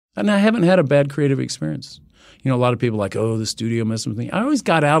And I haven't had a bad creative experience. A lot of people are like, oh, the studio messed with me. I always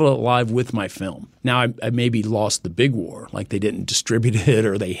got out alive with my film. Now, I maybe lost the big war, like they didn't distribute it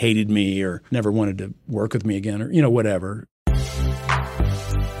or they hated me or never wanted to work with me again or, whatever.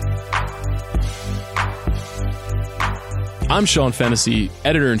 I'm Sean Fennessy,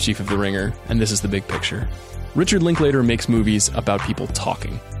 editor-in-chief of The Ringer, and this is The Big Picture. Richard Linklater makes movies about people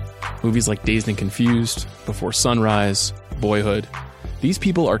talking. Movies like Dazed and Confused, Before Sunrise, Boyhood. These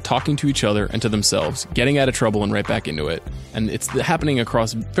people are talking to each other and to themselves, getting out of trouble and right back into it. And it's happening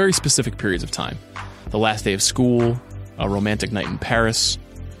across very specific periods of time. The last day of school, a romantic night in Paris,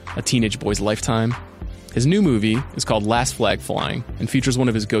 a teenage boy's lifetime. His new movie is called Last Flag Flying and features one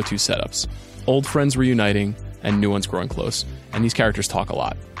of his go-to setups. Old friends reuniting and new ones growing close. And these characters talk a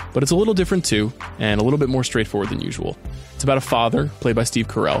lot. But it's a little different too, and a little bit more straightforward than usual. It's about a father, played by Steve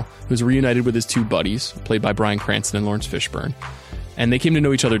Carell, who's reunited with his two buddies, played by Bryan Cranston and Lawrence Fishburne. And they came to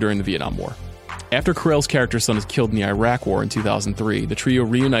know each other during the Vietnam War. After Carell's character's son is killed in the Iraq War in 2003, the trio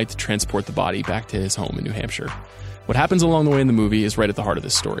reunite to transport the body back to his home in New Hampshire. What happens along the way in the movie is right at the heart of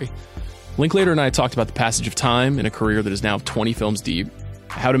this story. Linklater and I talked about the passage of time in a career that is now 20 films deep,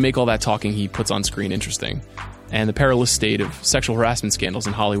 how to make all that talking he puts on screen interesting, and the perilous state of sexual harassment scandals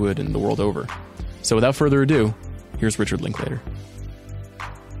in Hollywood and the world over. So without further ado, here's Richard Linklater.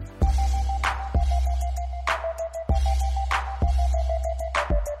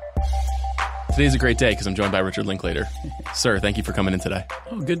 Today's a great day because I'm joined by Richard Linklater. Sir, thank you for coming in today.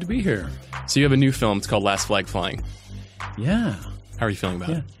 Oh, good to be here. So you have a new film. It's called Last Flag Flying. Yeah. How are you feeling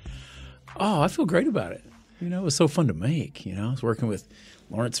about it? Oh, I feel great about it. It was so fun to make. I was working with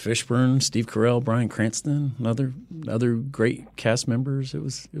Lawrence Fishburne, Steve Carell, Bryan Cranston, and other great cast members. It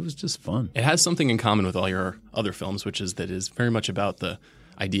was just fun. It has something in common with all your other films, which is that it is very much about the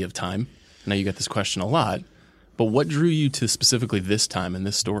idea of time. I know you get this question a lot, but what drew you to specifically this time and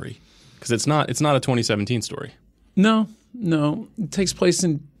this story? Because it's not a 2017 story. No. It takes place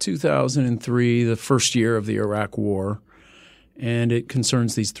in 2003, the first year of the Iraq War, and it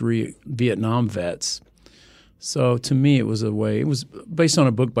concerns these three Vietnam vets. So to me, it was based on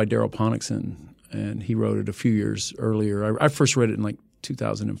a book by Daryl Ponnickson, and he wrote it a few years earlier. I first read it in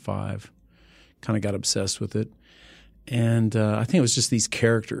 2005, kind of got obsessed with it. And I think it was just these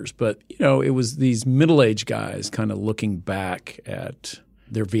characters. But, it was these middle-aged guys kind of looking back at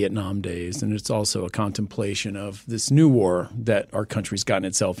their Vietnam days. And it's also a contemplation of this new war that our country's gotten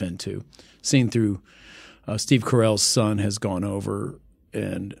itself into, seen through Steve Carell's son has gone over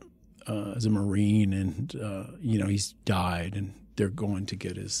and as a Marine, and he's died, and they're going to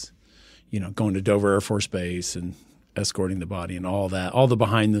get his, going to Dover Air Force Base and escorting the body and all that, all the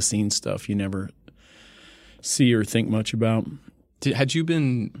behind the scenes stuff you never see or think much about. Had you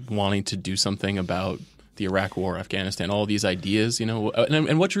been wanting to do something about the Iraq War, Afghanistan, all these ideas,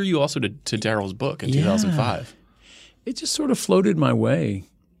 and what drew you also to Daryl's book in 2005? It just sort of floated my way.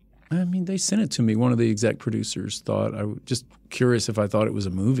 I mean, they sent it to me. One of the exec producers thought I was just curious if I thought it was a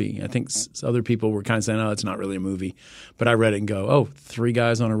movie. I think other people were kind of saying, "Oh, it's not really a movie," but I read it and go, "Oh, three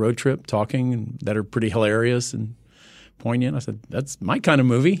guys on a road trip talking and that are pretty hilarious and poignant." I said, "That's my kind of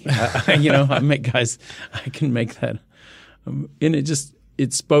movie." I make guys. I can make that, and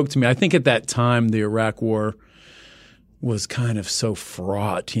it spoke to me. I think at that time the Iraq War was kind of so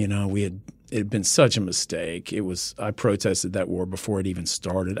fraught. It had been such a mistake. I protested that war before it even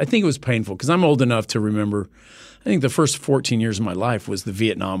started. I think it was painful because I'm old enough to remember. I think the first 14 years of my life was the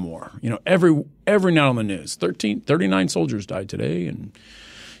Vietnam War. Every night on the news, 39 soldiers died today, and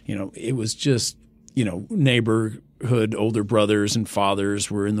it was just neighborhood older brothers and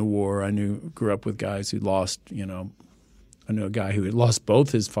fathers were in the war. I grew up with guys who lost. I knew a guy who had lost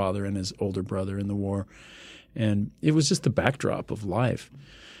both his father and his older brother in the war, and it was just the backdrop of life.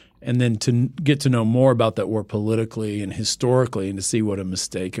 And then to get to know more about that war politically and historically, and to see what a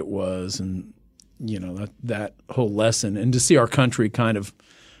mistake it was, and that whole lesson, and to see our country kind of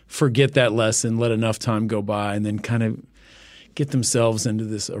forget that lesson, let enough time go by, and then kind of get themselves into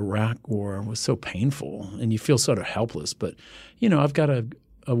this Iraq war was so painful, and you feel sort of helpless. But I've got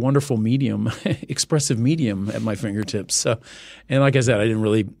a wonderful medium, expressive medium at my fingertips. So, and like I said, I didn't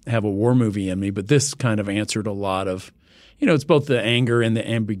really have a war movie in me, but this kind of answered a lot of. It's both the anger and the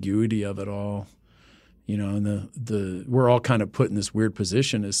ambiguity of it all, and we're all kind of put in this weird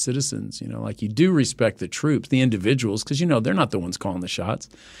position as citizens, like you do respect the troops, the individuals, because, they're not the ones calling the shots.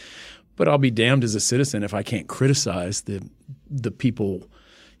 But I'll be damned as a citizen if I can't criticize the people,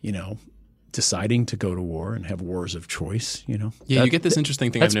 deciding to go to war and have wars of choice, Yeah, you get this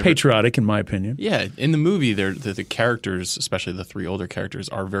interesting thing. That's patriotic, in my opinion. Yeah, in the movie, the characters, especially the three older characters,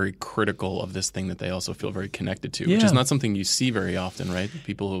 are very critical of this thing that they also feel very connected to, which is not something you see very often, right?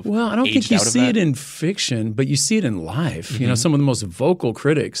 People who I don't think you see it in fiction, but you see it in life. Mm-hmm. Some of the most vocal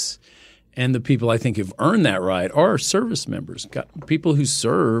critics and the people I think who've earned that right are service members, people who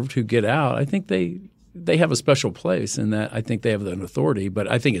served, who get out. I think they have a special place in that. I think they have an authority, but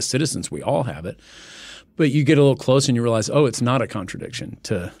I think as citizens we all have it. But you get a little close and you realize, it's not a contradiction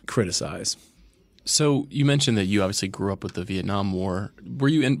to criticize. So you mentioned that you obviously grew up with the Vietnam War. Were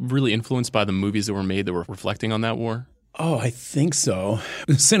you really influenced by the movies that were made that were reflecting on that war? Oh, I think so.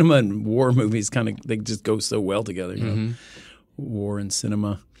 Cinema and war movies they just go so well together, war and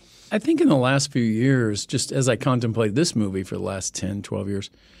cinema. I think in the last few years, just as I contemplated this movie for the last 10, 12 years,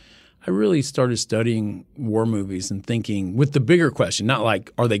 I really started studying war movies and thinking with the bigger question, not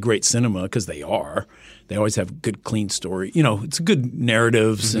like, are they great cinema? Because they are. They always have good, clean story. It's good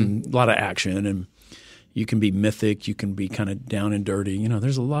narratives and a lot of action, and you can be mythic. You can be kind of down and dirty.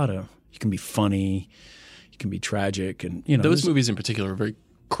 There's a lot of – you can be funny. You can be tragic. And those movies in particular are very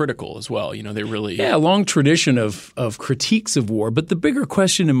critical as well. They really – Yeah, a long tradition of critiques of war. But the bigger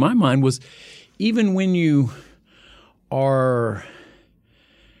question in my mind was even when you are –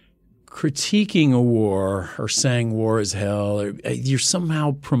 critiquing a war or saying war is hell, or you're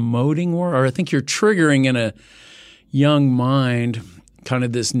somehow promoting war, or I think you're triggering in a young mind kind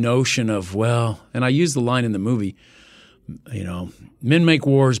of this notion of, and I use the line in the movie, men make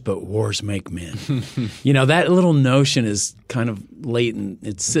wars, but wars make men. That little notion is kind of latent.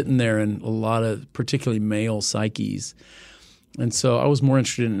 It's sitting there in a lot of particularly male psyches. And so I was more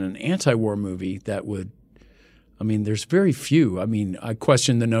interested in an anti-war movie that would there's very few. I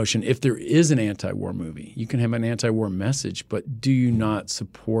question the notion if there is an anti-war movie, you can have an anti-war message, but do you not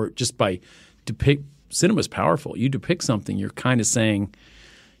support just by depict – cinema's powerful. You depict something, you're kind of saying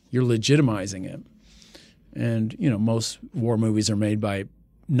you're legitimizing it. And, most war movies are made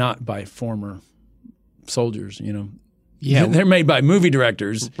not by former soldiers, Yeah, they're made by movie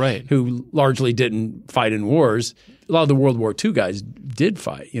directors who largely didn't fight in wars. A lot of the World War II guys did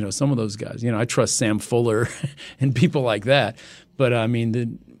fight, some of those guys. I trust Sam Fuller and people like that. But,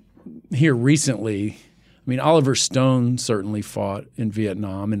 here recently, Oliver Stone certainly fought in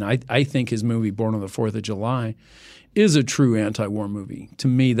Vietnam. And I think his movie Born on the 4th of July is a true anti-war movie. To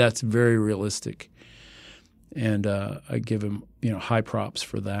me, that's very realistic. And I give him, high props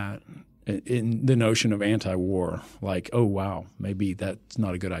for that. In the notion of anti-war, like, oh, wow, maybe that's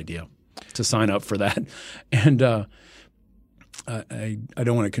not a good idea to sign up for that. And I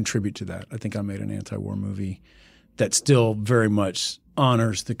don't want to contribute to that. I think I made an anti-war movie that still very much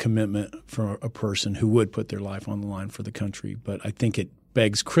honors the commitment for a person who would put their life on the line for the country. But I think it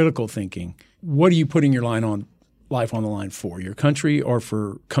begs critical thinking. What are you putting your life on the line for? Your country or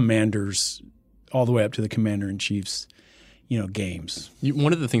for commanders all the way up to the commander-in-chief's games?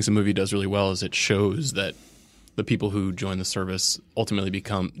 One of the things the movie does really well is it shows that the people who join the service ultimately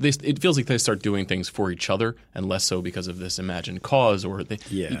it feels like they start doing things for each other and less so because of this imagined cause, or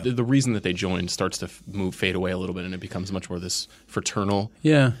the reason that they join starts to fade away a little bit, and it becomes much more this fraternal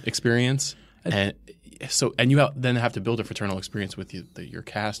experience. And you then have to build a fraternal experience with your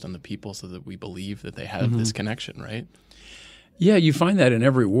cast and the people so that we believe that they have this connection, right? Yeah, you find that in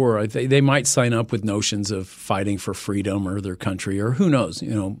every war. They might sign up with notions of fighting for freedom or their country, or who knows.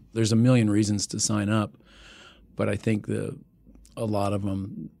 There's a million reasons to sign up. But I think a lot of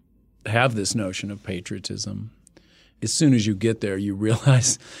them have this notion of patriotism. As soon as you get there, you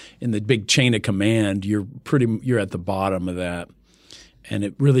realize in the big chain of command, you're at the bottom of that. And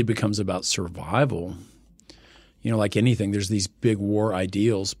it really becomes about survival. Like anything, there's these big war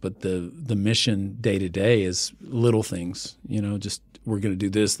ideals, but the mission day to day is little things. Just we're going to do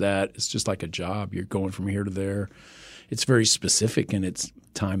this, that. It's just like a job. You're going from here to there. It's very specific in its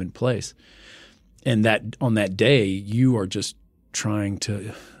time and place. And that on that day, you are just trying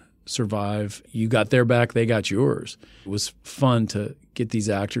to survive. You got their back, they got yours. It was fun to get these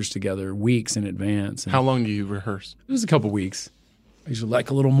actors together weeks in advance. How long do you rehearse? It was a couple weeks. I usually like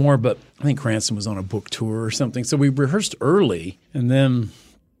a little more, but I think Cranston was on a book tour or something. So we rehearsed early, and then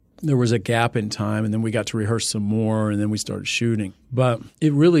there was a gap in time, and then we got to rehearse some more, and then we started shooting. But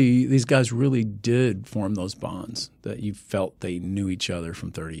these guys really did form those bonds that you felt they knew each other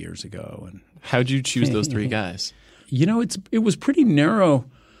from 30 years ago. And how'd you choose those three guys? It was pretty narrow.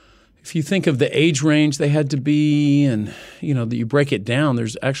 If you think of the age range they had to be, and that you break it down,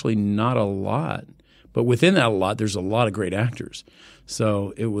 there's actually not a lot. But within that a lot, there's a lot of great actors.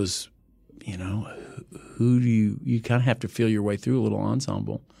 So it was, who do you kind of have to feel your way through a little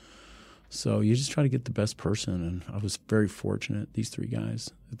ensemble. So you just try to get the best person, and I was very fortunate. These three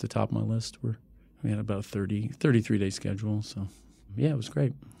guys at the top of my list we had about a 33-day schedule. So, yeah, it was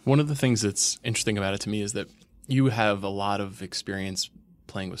great. One of the things that's interesting about it to me is that you have a lot of experience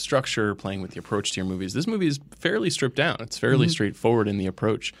playing with structure, playing with the approach to your movies. This movie is fairly stripped down. It's fairly straightforward in the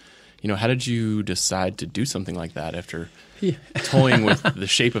approach. How did you decide to do something like that after toying with the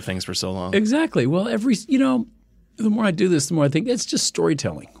shape of things for so long? Exactly. Well, the more I do this, the more I think it's just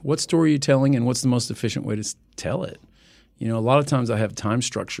storytelling. What story are you telling, and what's the most efficient way to tell it? A lot of times I have time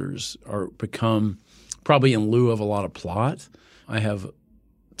structures become probably in lieu of a lot of plot. I have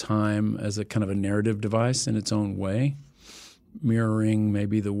time as a kind of a narrative device in its own way, mirroring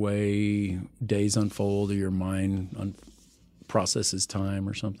maybe the way days unfold or your mind processes time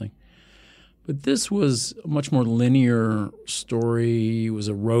or something. But this was a much more linear story. It was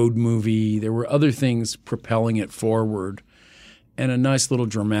a road movie. There were other things propelling it forward and a nice little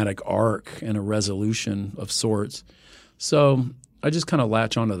dramatic arc and a resolution of sorts. So I just kind of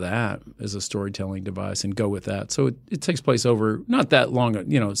latch onto that as a storytelling device and go with that. So it takes place over not that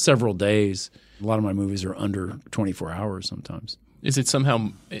long, several days. A lot of my movies are under 24 hours sometimes. Is it somehow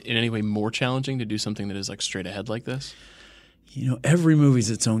in any way more challenging to do something that is like straight ahead like this? Every movie's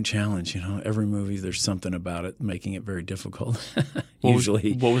its own challenge. Every movie, there's something about it making it very difficult,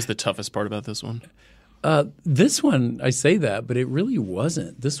 usually. What was the toughest part about this one? This one, I say that, but it really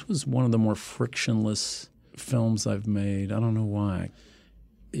wasn't. This was one of the more frictionless films I've made. I don't know why.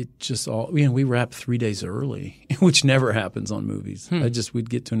 It just we wrap 3 days early, which never happens on movies. We'd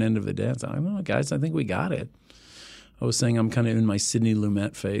get to an end of the day. I thought, oh, guys, I think we got it. I was saying I'm kind of in my Sidney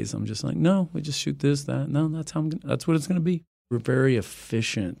Lumet phase. I'm just like, no, we just shoot this, that. No, that's what it's going to be. We're very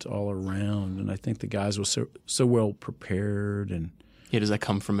efficient all around, and I think the guys were so well prepared. And does that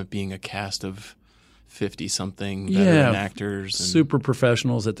come from it being a cast of 50-something veteran actors? And super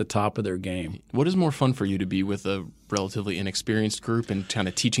professionals at the top of their game. What is more fun for you, to be with a relatively inexperienced group and kind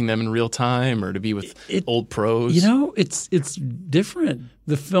of teaching them in real time, or to be with old pros? It's different.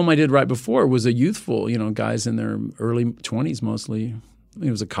 The film I did right before was a youthful, guys in their early 20s mostly.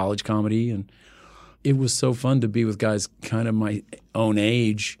 It was a college comedy, and it was so fun to be with guys kind of my own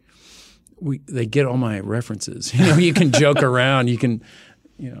age. They get all my references. You can joke around. You can,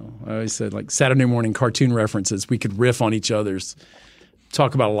 I always said like Saturday morning cartoon references. We could riff on each other's,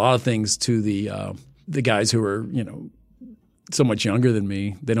 talk about a lot of things to the guys who are, so much younger than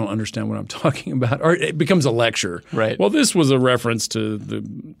me. They don't understand what I'm talking about. Or it becomes a lecture. Right. Well, this was a reference to the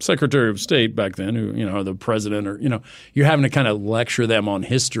Secretary of State back then, who, or the president, or, you're having to kind of lecture them on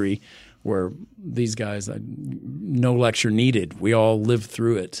history, where these guys, no lecture needed. We all lived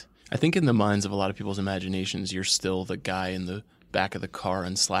through it. I think in the minds of a lot of people's imaginations, you're still the guy in the back of the car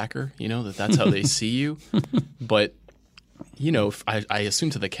on Slacker, that's how they see you. But, I assume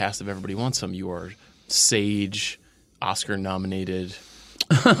to the cast of Everybody Wants Some, you are sage, Oscar-nominated,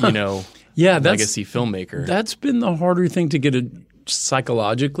 legacy filmmaker. That's been the harder thing to get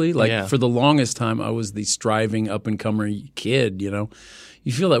psychologically. For the longest time, I was the striving up-and-comer kid,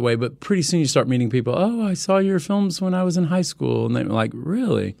 You feel that way, but pretty soon you start meeting people. Oh, I saw your films when I was in high school, and they're like,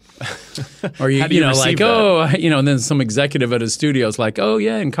 "Really?" Or and then some executive at a studio is like, "Oh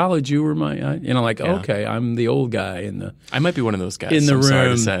yeah, in college you were my," okay, I'm the old guy in the. I might be one of those guys in the room. Sorry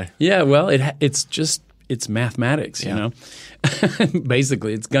to say. Yeah, well, it's mathematics,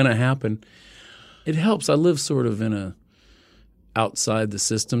 Basically, it's gonna happen. It helps. I live sort of outside the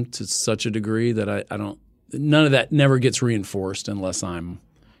system to such a degree that I don't. None of that never gets reinforced unless I'm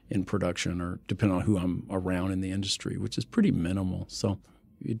in production or depending on who I'm around in the industry, which is pretty minimal. So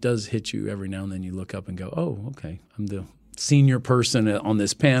it does hit you every now and then. You look up and go, oh, okay, I'm the senior person on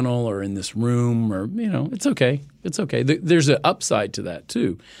this panel or in this room, or, it's okay. It's okay. There's an upside to that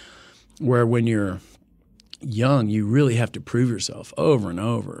too, where when you're young, you really have to prove yourself over and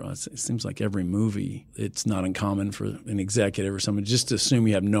over. It seems like every movie, it's not uncommon for an executive or someone just to assume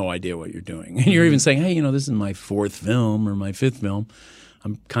you have no idea what you're doing. And you're even saying, hey, this is my fourth film or my fifth film.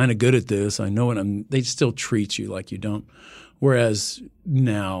 I'm kind of good at this. I know what they still treat you like you don't. Whereas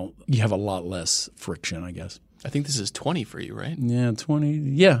now you have a lot less friction, I guess. I think this is 20 for you, right? Yeah, 20.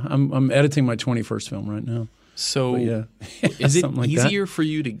 Yeah, I'm editing my 21st film right now. So is it easier for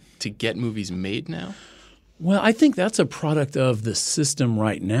you to get movies made now? Well, I think that's a product of the system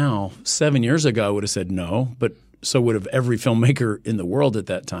right now. 7 years ago, I would have said no, but so would have every filmmaker in the world at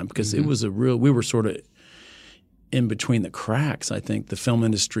that time, because it was we were sort of in between the cracks. I think the film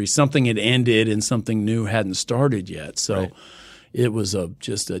industry, something had ended and something new hadn't started yet. So it was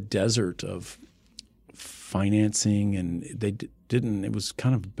just a desert of financing, and it was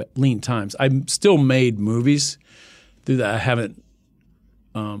kind of lean times. I still made movies through that. I haven't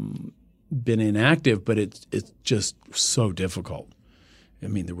been inactive, but it's just so difficult. I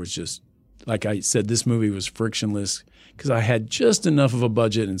mean, there was just, like I said, this movie was frictionless because I had just enough of a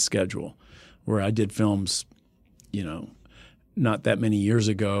budget and schedule where I did films, not that many years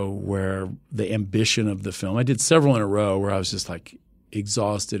ago where the ambition of the film, I did several in a row where I was just like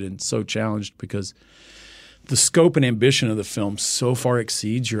exhausted and so challenged because the scope and ambition of the film so far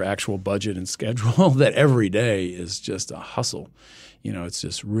exceeds your actual budget and schedule that every day is just a hustle. It's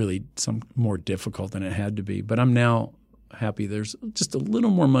just really some more difficult than it had to be. But I'm now happy there's just a little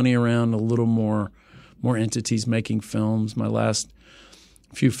more money around, a little more entities making films. My last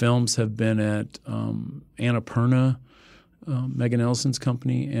few films have been at Annapurna, Megan Ellison's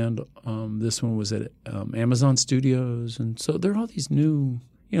company, and this one was at Amazon Studios. And so there are all these new,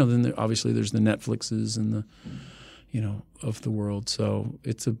 then obviously there's the Netflixes and the, of the world. So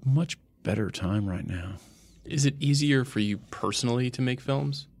it's a much better time right now. Is it easier for you personally to make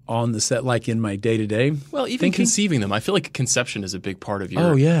films? On the set, like in my day-to-day? Well, even conceiving them. I feel like conception is a big part of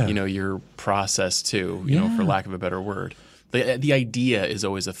your, your process too, for lack of a better word. The idea is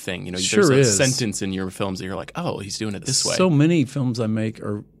always a thing. Sure there's a is. Sentence in your films that you're like, oh, he's doing it this way. So many films I make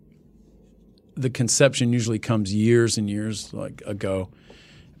the conception usually comes years and years ago.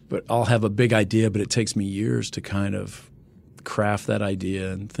 But I'll have a big idea, but it takes me years to kind of craft that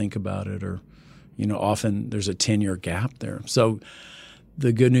idea and think about it. Or, often there's a 10-year gap there. So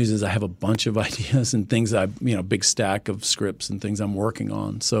the good news is I have a bunch of ideas and things big stack of scripts and things I'm working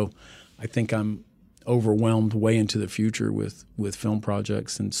on. So I think I'm overwhelmed way into the future with film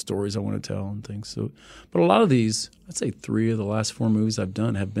projects and stories I want to tell and things. So, but a lot of these, I'd say 3 of the last 4 movies I've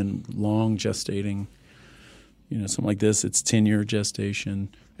done have been long gestating. Something like this, it's 10-year gestation.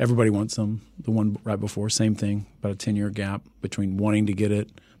 Everybody wants them. The one right before, same thing, about a 10-year gap between wanting to get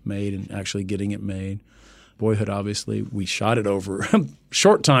it made and actually getting it made. Boyhood, obviously, we shot it over a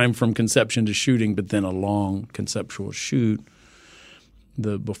short time from conception to shooting, but then a long conceptual shoot.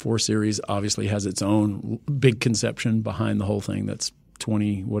 The Before series obviously has its own big conception behind the whole thing that's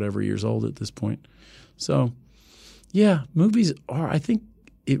 20 whatever years old at this point. So, yeah, movies are, I think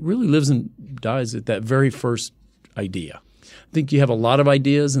it really lives and dies at that very first idea. I think you have a lot of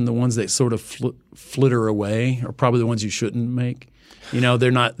ideas, and the ones that sort of flitter away are probably the ones you shouldn't make. They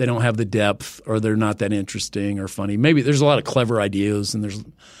don't have the depth, or they're not that interesting or funny. Maybe there's a lot of clever ideas, and there's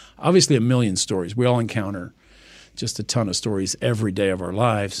obviously a million stories. We all encounter just a ton of stories every day of our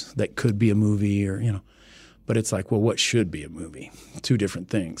lives that could be a movie or, but it's like, well, what should be a movie? 2 different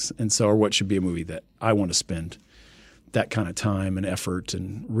things. And so, or what should be a movie that I want to spend that kind of time and effort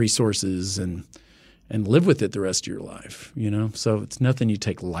and resources and live with it the rest of your life, So it's nothing you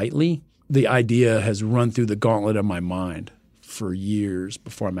take lightly. The idea has run through the gauntlet of my mind for years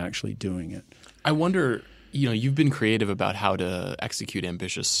before I'm actually doing it. I wonder, you've been creative about how to execute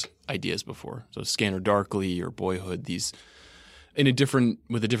ambitious ideas before. So Scanner Darkly or Boyhood, these with a different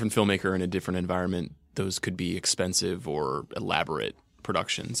filmmaker in a different environment, those could be expensive or elaborate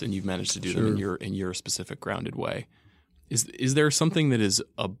productions, and you've managed to do them in your specific grounded way. Is there something that is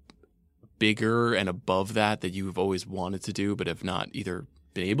a bigger and above that you've always wanted to do but have not either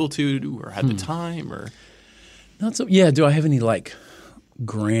been able to or had the time or? Not so. Yeah. Do I have any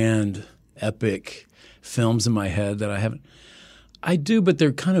grand epic films in my head that I haven't? I do, but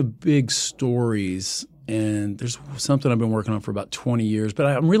they're kind of big stories, and there's something I've been working on for about 20 years. But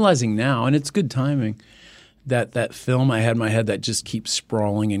I'm realizing now, and it's good timing, that film I had in my head that just keeps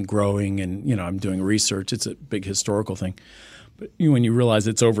sprawling and growing, and I'm doing research. It's a big historical thing. But when you realize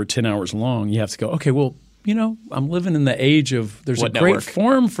it's over 10 hours long, you have to go, okay, well, I'm living in the age of there's a great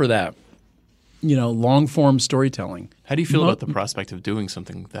form for that, long form storytelling. How do you feel about the prospect of doing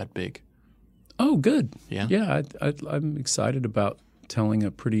something that big? Oh, good. Yeah. Yeah, I'm excited about telling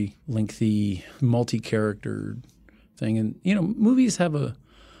a pretty lengthy, multi-character thing. And, movies have a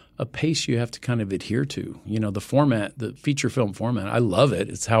pace you have to kind of adhere to. The format, the feature film format, I love it.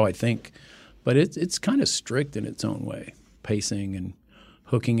 It's how I think. But it's kind of strict in its own way, pacing and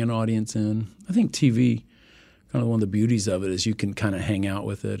hooking an audience in. I think TV, kind of one of the beauties of it is you can kind of hang out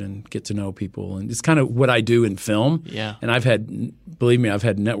with it and get to know people. And it's kind of what I do in film. Yeah. And I've had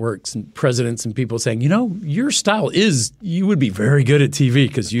networks and presidents and people saying, your style you would be very good at TV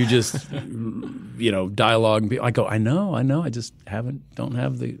because you just, dialogue. I go, I know. I just don't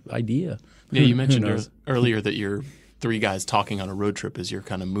have the idea. Yeah, you mentioned earlier that you're 3 guys talking on a road trip is your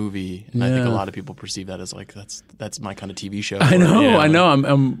kind of movie. And I think a lot of people perceive that as that's my kind of TV show. I know.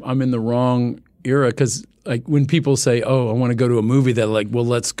 I'm in the wrong era because like when people say, "Oh, I want to go to a movie," that like, well,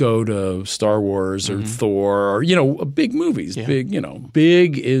 let's go to Star Wars or Thor or big movies. Yeah.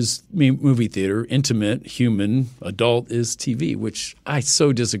 Big is movie theater, intimate, human, adult is TV, which I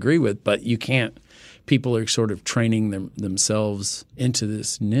so disagree with. But you can't. People are sort of training themselves into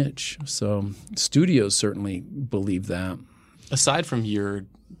this niche. So studios certainly believe that. Aside from your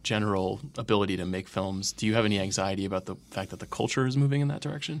general ability to make films, do you have any anxiety about the fact that the culture is moving in that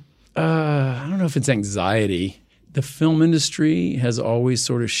direction? I don't know if it's anxiety. The film industry has always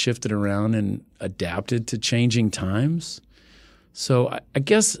sort of shifted around and adapted to changing times. So I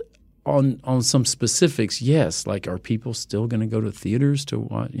guess on some specifics, yes, like are people still going to go to theaters to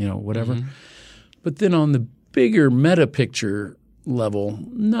watch, whatever. Mm-hmm. But then on the bigger meta picture level,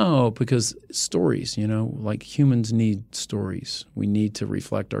 no, because stories, like humans need stories. We need to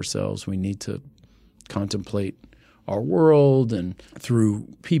reflect ourselves. We need to contemplate our world and through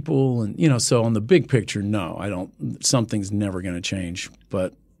people and so on the big picture, no, something's never going to change.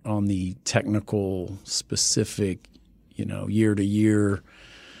 But on the technical specific, year to year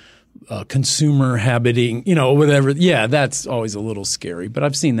consumer habiting, whatever, yeah, that's always a little scary. But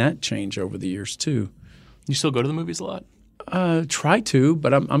I've seen that change over the years too. You still go to the movies a lot? Try to,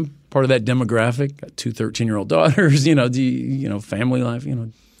 but I'm part of that demographic. Got 2 13-year-old daughters, family life,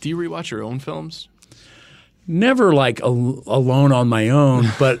 Do you rewatch your own films? Never like alone on my own,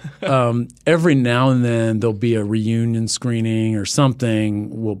 but every now and then there'll be a reunion screening or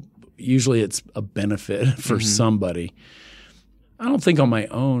something. Usually it's a benefit for somebody. I don't think on my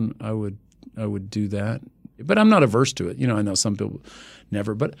own I would do that, but I'm not averse to it. I know some people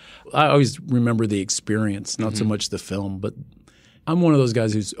never, but I always remember the experience, not so much the film. But I'm one of those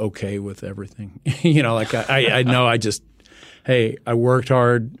guys who's okay with everything. Like I know hey, I worked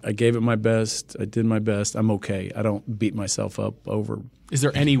hard. I gave it my best. I did my best. I'm okay. I don't beat myself up over. Is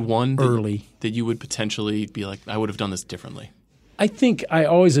there any one early that you would potentially be like, I would have done this differently? I think I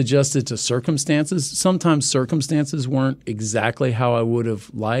always adjusted to circumstances. Sometimes circumstances weren't exactly how I would have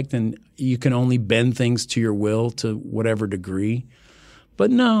liked, and you can only bend things to your will to whatever degree.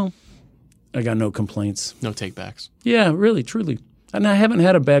 But no, I got no complaints. No takebacks. Yeah, really, truly. And I haven't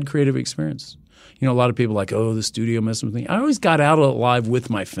had a bad creative experience. A lot of people are like, oh, the studio messed with me. I always got out alive with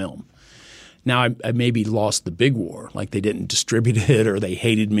my film. Now, I maybe lost the big war, like they didn't distribute it or they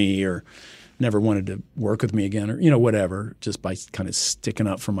hated me or never wanted to work with me again or, whatever, just by kind of sticking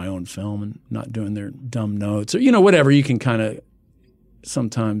up for my own film and not doing their dumb notes or, whatever. You can kind of –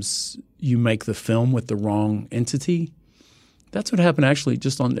 sometimes you make the film with the wrong entity. That's what happened actually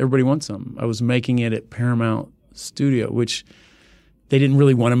just on Everybody Wants Some. I was making it at Paramount Studio, which – they didn't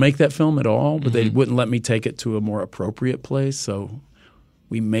really want to make that film at all, but they wouldn't let me take it to a more appropriate place. So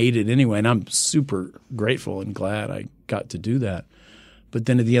we made it anyway, and I'm super grateful and glad I got to do that. But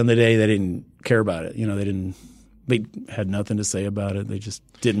then at the end of the day, they didn't care about it. They had nothing to say about it. They just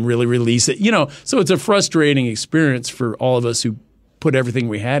didn't really release it. So it's a frustrating experience for all of us who put everything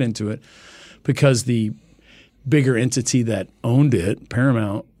we had into it because the bigger entity that owned it,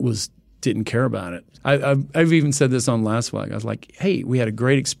 Paramount, didn't care about it. I've even said this on Last Flag. I was like, hey, we had a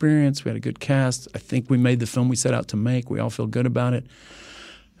great experience. We had a good cast. I think we made the film we set out to make. We all feel good about it.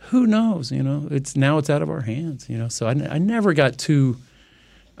 Who knows? It's out of our hands. So I never got too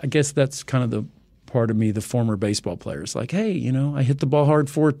 – I guess that's kind of the part of me, the former baseball player. It's like, hey, I hit the ball hard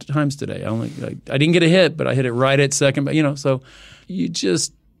 4 times today. I didn't get a hit, but I hit it right at second. But, so you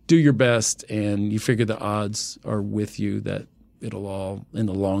just do your best and you figure the odds are with you that – it'll all in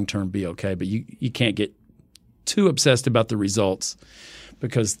the long term be okay. But you can't get too obsessed about the results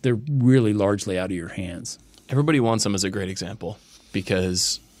because they're really largely out of your hands. Everybody Wants Some is a great example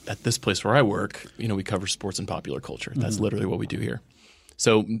because at this place where I work, we cover sports and popular culture. That's literally what we do here.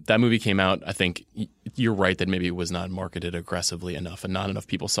 So that movie came out. I think you're right that maybe it was not marketed aggressively enough and not enough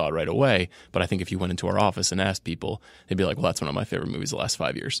people saw it right away. But I think if you went into our office and asked people, they'd be like, well, that's one of my favorite movies the last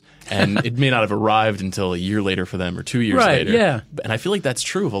 5 years. And it may not have arrived until a year later for them or 2 years later. Yeah. And I feel like that's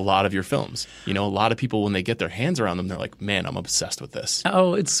true of a lot of your films. A lot of people, when they get their hands around them, they're like, man, I'm obsessed with this.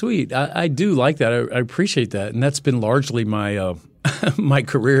 Oh, it's sweet. I do like that. I appreciate that. And that's been largely my my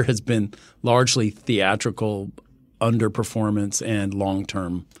career has been largely theatrical underperformance and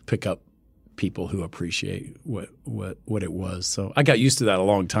long-term pickup people who appreciate what it was. So I got used to that a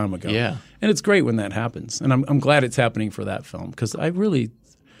long time ago. Yeah. And it's great when that happens. And I'm glad it's happening for that film because I really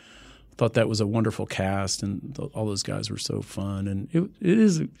thought that was a wonderful cast and all those guys were so fun. And it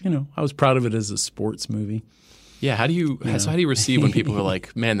is, I was proud of it as a sports movie. Yeah, how do you receive when people are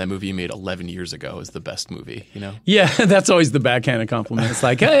like, man, that movie you made 11 years ago is the best movie, Yeah, that's always the backhanded compliment. It's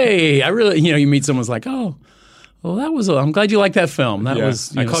like, hey, I really, you meet someone's like, oh, Well, I'm glad you liked that film. That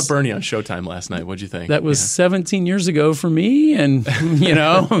was, I caught Bernie on Showtime last night. What'd you think? That was 17 years ago for me, and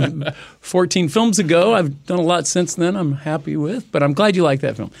 14 films ago. I've done a lot since then. I'm happy with, but I'm glad you liked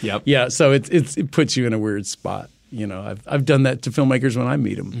that film. Yep. Yeah. So it puts you in a weird spot. I've done that to filmmakers when I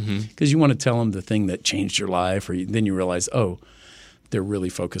meet them because you want to tell them the thing that changed your life, or then you realize, oh, they're really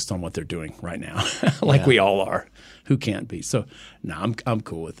focused on what they're doing right now, like we all are. Who can't be? So, no, I'm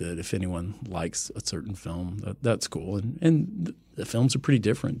cool with it. If anyone likes a certain film, that's cool. And the films are pretty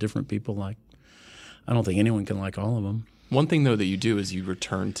different. Different people like. I don't think anyone can like all of them. One thing though that you do is you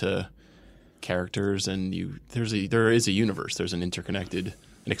return to characters, and there is a universe. There's an interconnected,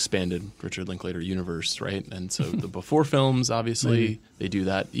 an expanded Richard Linklater universe, right? And so the before films, obviously, they do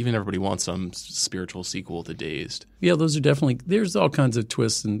that. Even everybody wants some spiritual sequel to Dazed. Yeah, those are definitely. There's all kinds of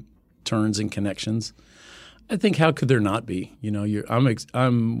twists and turns and connections. I think how could there not be?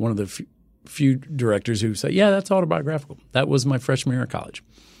 I'm one of the few directors who say, yeah, that's autobiographical. That was my freshman year of college.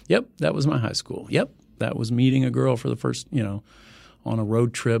 Yep, that was my high school. Yep, that was meeting a girl for the first, on a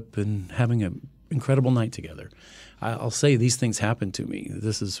road trip and having an incredible night together. I'll say these things happen to me.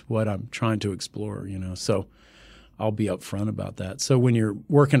 This is what I'm trying to explore, So I'll be upfront about that. So when you're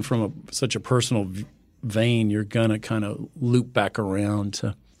working from such a personal vein, you're going to kind of loop back around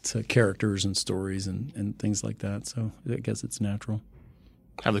to characters and stories and things like that. So I guess it's natural.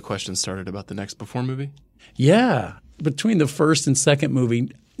 Have the questions started about the next Before movie? Yeah. Between the first and second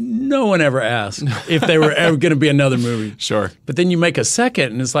movie, no one ever asked if they were ever going to be another movie. Sure. But then you make a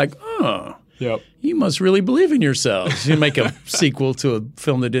second and it's like, oh, yep. You must really believe in yourselves. You make a sequel to a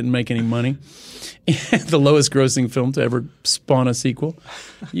film that didn't make any money. The lowest grossing film to ever spawn a sequel.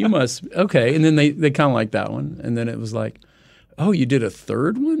 You must, okay. And then they kind of liked that one. And then it was like, oh, you did a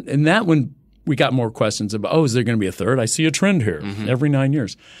third one? And that one, we got more questions about, oh, is there going to be a third? I see a trend here every 9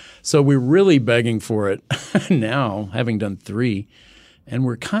 years. So we're really begging for it now, having done 3. And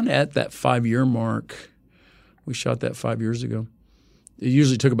we're kind of at that 5-year mark. We shot that 5 years ago. It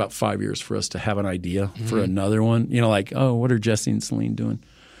usually took about 5 years for us to have an idea for another one. Like, oh, what are Jesse and Celine doing?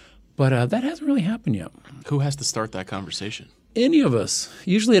 But that hasn't really happened yet. Who has to start that conversation? Any of us.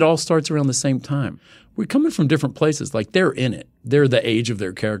 Usually it all starts around the same time. We're coming from different places. Like they're in it. They're the age of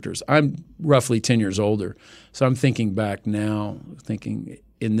their characters. I'm roughly 10 years older. So I'm thinking back now, thinking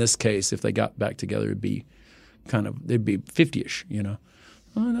in this case, if they got back together, they'd be 50-ish,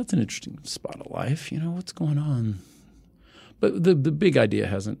 Oh, that's an interesting spot of life. What's going on? But the big idea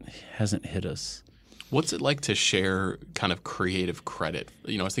hasn't hit us. What's it like to share kind of creative credit?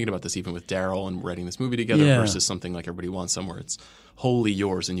 I was thinking about this even with Daryl and writing this movie together versus something like Everybody Wants Somewhere. It's wholly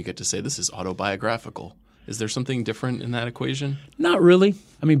yours and you get to say this is autobiographical. Is there something different in that equation? Not really.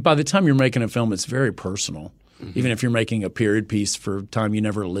 I mean, by the time you're making a film, it's very personal. Even if you're making a period piece for time you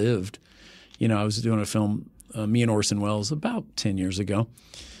never lived. I was doing a film, me and Orson Welles, about 10 years ago.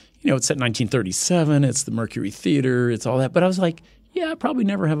 It's set in 1937. It's the Mercury Theater. It's all that. But I was like, yeah, I probably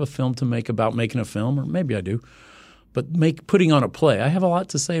never have a film to make about making a film, or maybe I do. But putting on a play, I have a lot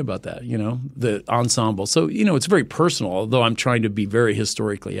to say about that, the ensemble. So, it's very personal, although I'm trying to be very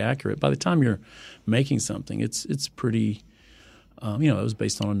historically accurate. By the time you're making something, it's pretty, it was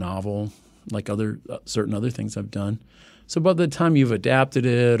based on a novel, like certain other things I've done. So by the time you've adapted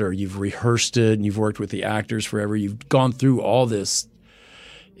it or you've rehearsed it and you've worked with the actors forever, you've gone through all this,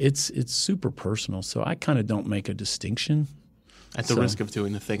 it's super personal. So I kind of don't make a distinction. At the risk of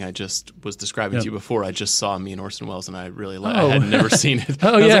doing the thing I just was describing to you before, I just saw Me and Orson Welles, and I really I had never seen it.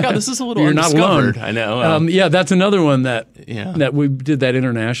 I was like, oh, this is a little undiscovered. Not alone. I know. That's another one that we did that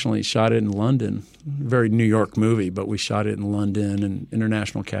internationally, shot it in London. Very New York movie, but we shot it in London and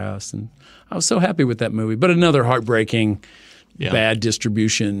international cast. And I was so happy with that movie. But another heartbreaking, bad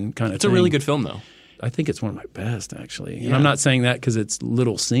distribution kind of thing. It's a really good film, though. I think it's one of my best, actually. And I'm not saying that because it's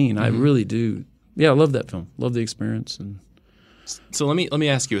little seen. I really do. Yeah, I love that film. Love the experience. And so let me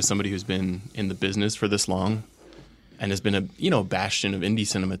ask you, as somebody who's been in the business for this long and has been a bastion of indie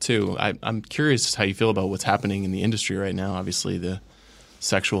cinema too, I'm curious how you feel about what's happening in the industry right now. Obviously, the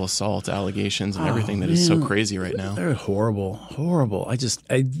sexual assault allegations and everything that is so crazy right now. They're horrible.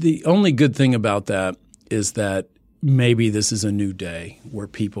 The only good thing about that is that maybe this is a new day where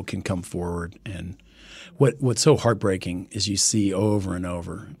people can come forward. And what's so heartbreaking is you see over and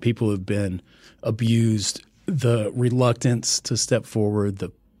over people who've been abused. The reluctance to step forward,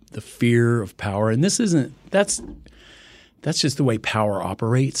 the fear of power, and that's just the way power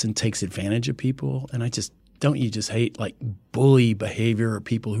operates and takes advantage of people. And you just hate like bully behavior or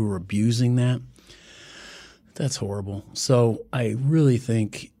people who are abusing that. That's horrible. So I really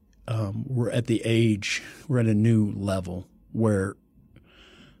think we're at a new level where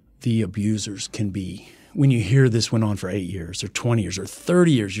the abusers can be when you hear this went on for 8 years or 20 years or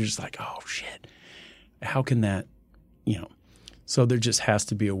 30 years, you're just like, oh, shit. How can that, So there just has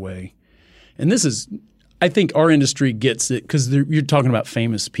to be a way. And this is – I think our industry gets it because you're talking about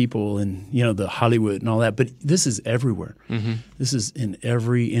famous people and, the Hollywood and all that, but this is everywhere. Mm-hmm. This is in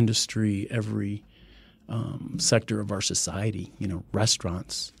every industry, every sector of our society,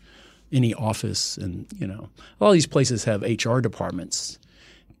 restaurants, any office, and, all these places have HR departments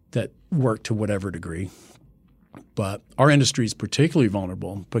that work to whatever degree. But our industry is particularly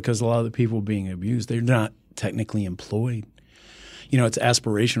vulnerable because a lot of the people being abused, they're not technically employed. It's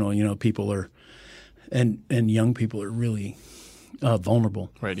aspirational. People are and young people are really vulnerable.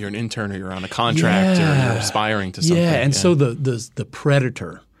 Right. You're an intern or you're on a contract or you're aspiring to something. Yeah. And so the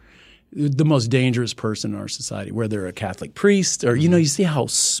predator, the most dangerous person in our society, whether they're a Catholic priest or, you see how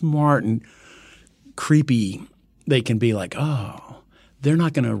smart and creepy they can be, like, oh, they're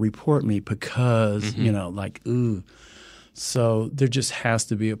not going to report me because, ooh. So there just has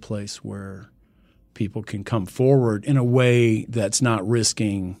to be a place where people can come forward in a way that's not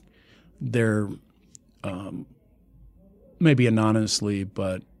risking their maybe anonymously,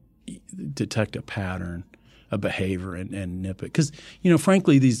 but detect a pattern, a behavior, and nip it. Because,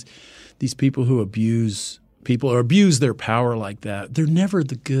 frankly, these people who abuse people or abuse their power like that, they're never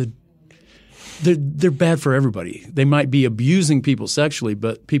the good. They're bad for everybody. They might be abusing people sexually,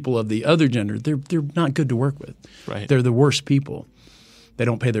 but people of the other gender, they're not good to work with. Right. They're the worst people. They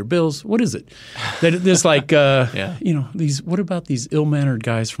don't pay their bills. What is it? There's like these. What about these ill-mannered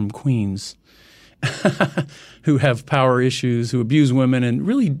guys from Queens who have power issues, who abuse women and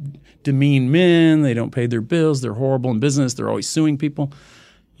really demean men? They don't pay their bills. They're horrible in business. They're always suing people.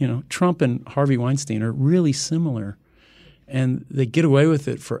 Trump and Harvey Weinstein are really similar. And they get away with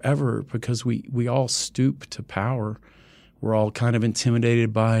it forever because we all stoop to power. We're all kind of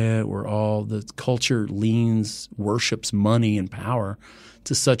intimidated by it. The culture worships money and power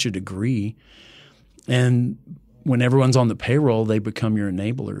to such a degree. And when everyone's on the payroll, they become your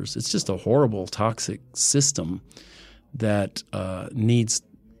enablers. It's just a horrible, toxic system that needs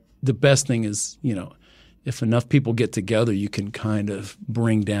 – the best thing is, if enough people get together, you can kind of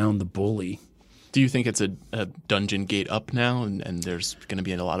bring down the bully. Do you think it's a dungeon gate up now and there's going to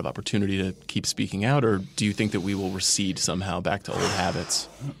be a lot of opportunity to keep speaking out, or do you think that we will recede somehow back to old habits?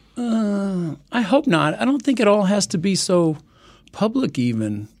 I hope not. I don't think it all has to be so public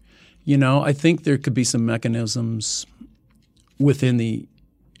even. I think there could be some mechanisms within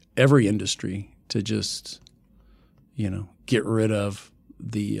every industry to just, get rid of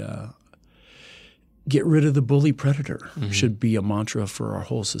the bully predator. Mm-hmm. Should be a mantra for our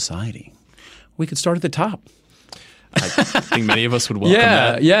whole society. We could start at the top. I think many of us would welcome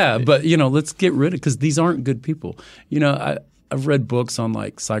that. Yeah, but let's get rid of because these aren't good people. I've read books on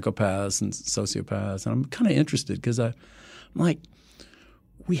like psychopaths and sociopaths, and I'm kind of interested because I'm like,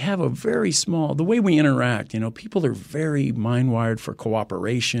 we have a very small – the way we interact, people are very mind-wired for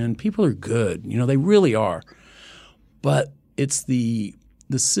cooperation. People are good. They really are. But it's the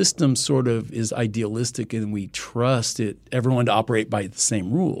system sort of is idealistic and we trust everyone to operate by the same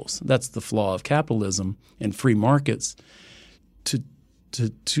rules. That's the flaw of capitalism and free markets to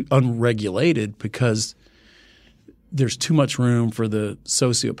unregulated because there's too much room for the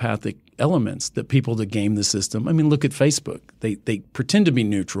sociopathic elements that people to game the system. I mean, look at Facebook. They pretend to be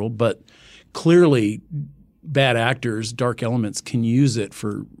neutral, but clearly bad actors, dark elements can use it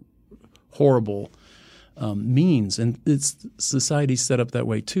for horrible means, and it's society's set up that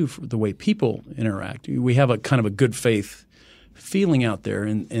way too for the way people interact. We have a kind of a good faith feeling out there,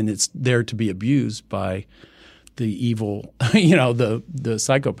 and it's there to be abused by the evil, the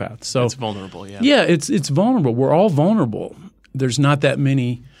psychopath. So it's vulnerable, yeah. Yeah, it's vulnerable. We're all vulnerable. There's not that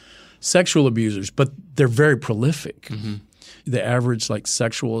many sexual abusers, but they're very prolific. Mm-hmm. The average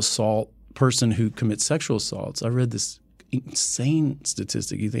sexual assault person who commits sexual assaults, I read this insane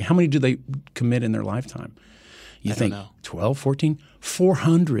statistic. You think, how many do they commit in their lifetime? You think 12, 14,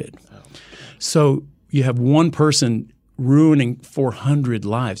 400. Oh. So you have one person ruining 400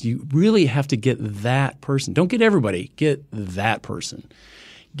 lives. You really have to get that person. Don't get everybody. Get that person.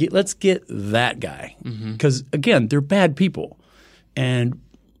 Let's get that guy. Because, again, they're bad people. And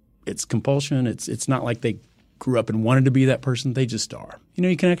it's compulsion. It's not like they grew up and wanted to be that person. They just are.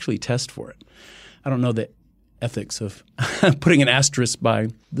 You can actually test for it. I don't know the ethics of putting an asterisk by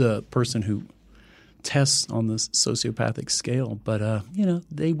the person who tests on this sociopathic scale. But,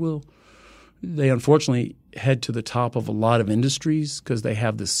 they unfortunately head to the top of a lot of industries because they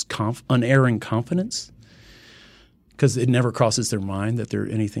have this unerring confidence because it never crosses their mind that they're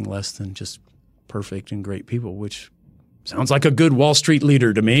anything less than just perfect and great people, which Sounds like a good Wall Street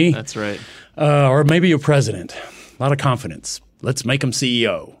leader to me. That's right. Or maybe a president. A lot of confidence. Let's make him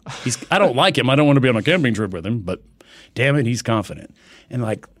CEO. I don't like him. I don't want to be on a camping trip with him, but damn it, he's confident. And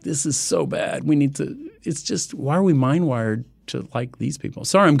like, this is so bad. It's just, why are we mind wired to like these people?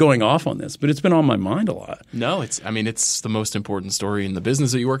 Sorry, I'm going off on this, but it's been on my mind a lot. No, it's the most important story in the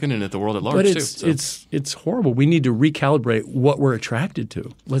business that you work in and at the world at large, but too. So. It's horrible. We need to recalibrate what we're attracted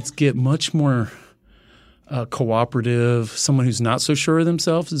to. Let's get much more cooperative. Someone who's not so sure of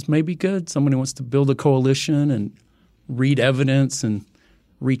themselves is maybe good. Someone who wants to build a coalition and read evidence and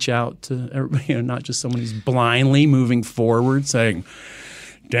reach out to everybody, not just someone who's blindly moving forward saying,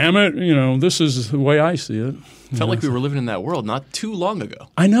 damn it, this is the way I see it. Felt like we were living in that world not too long ago.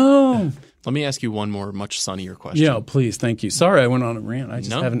 I know. Let me ask you one more much sunnier question. Yeah, please. Thank you. Sorry I went on a rant. I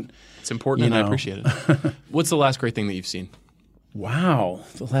just haven't. It's important and I appreciate it. What's the last great thing that you've seen? Wow.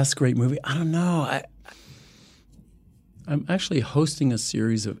 The last great movie? I don't know. I'm actually hosting a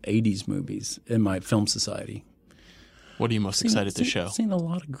series of 80s movies in my film society. What are you most excited to show? I've seen a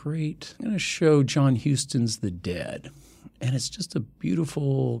lot of great. I'm going to show John Huston's The Dead. And it's just a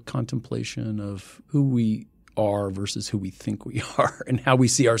beautiful contemplation of who we are versus who we think we are and how we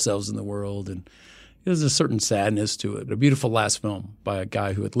see ourselves in the world. And there's a certain sadness to it. A beautiful last film by a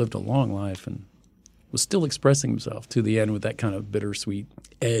guy who had lived a long life and was still expressing himself to the end with that kind of bittersweet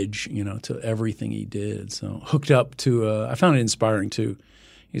edge, to everything he did. So hooked up to I found it inspiring too.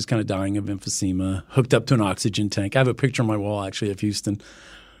 He was kind of dying of emphysema, hooked up to an oxygen tank. I have a picture on my wall, actually, of Huston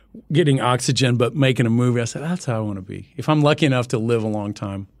getting oxygen but making a movie. I said, that's how I want to be. If I'm lucky enough to live a long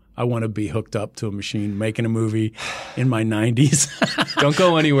time, I want to be hooked up to a machine making a movie in my 90s. Don't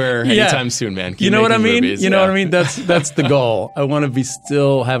go anywhere anytime soon, man. Keep you know what I mean? Movies. You know what I mean? That's the goal. I want to be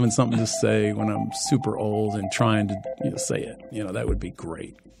still having something to say when I'm super old and trying to say it. That would be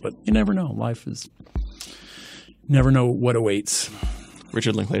great. But you never know. Life is – never know what awaits.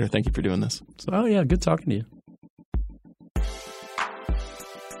 Richard Linklater, thank you for doing this. Oh, yeah. Good talking to you.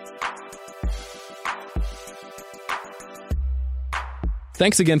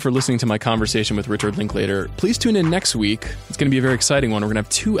 Thanks again for listening to my conversation with Richard Linklater. Please tune in next week. It's going to be a very exciting one. We're going to have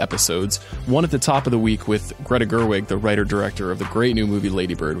 2 episodes. One at the top of the week with Greta Gerwig, the writer-director of the great new movie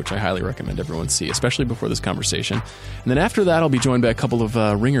Lady Bird, which I highly recommend everyone see, especially before this conversation. And then after that, I'll be joined by a couple of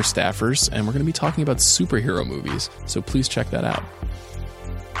Ringer staffers, and we're going to be talking about superhero movies. So please check that out.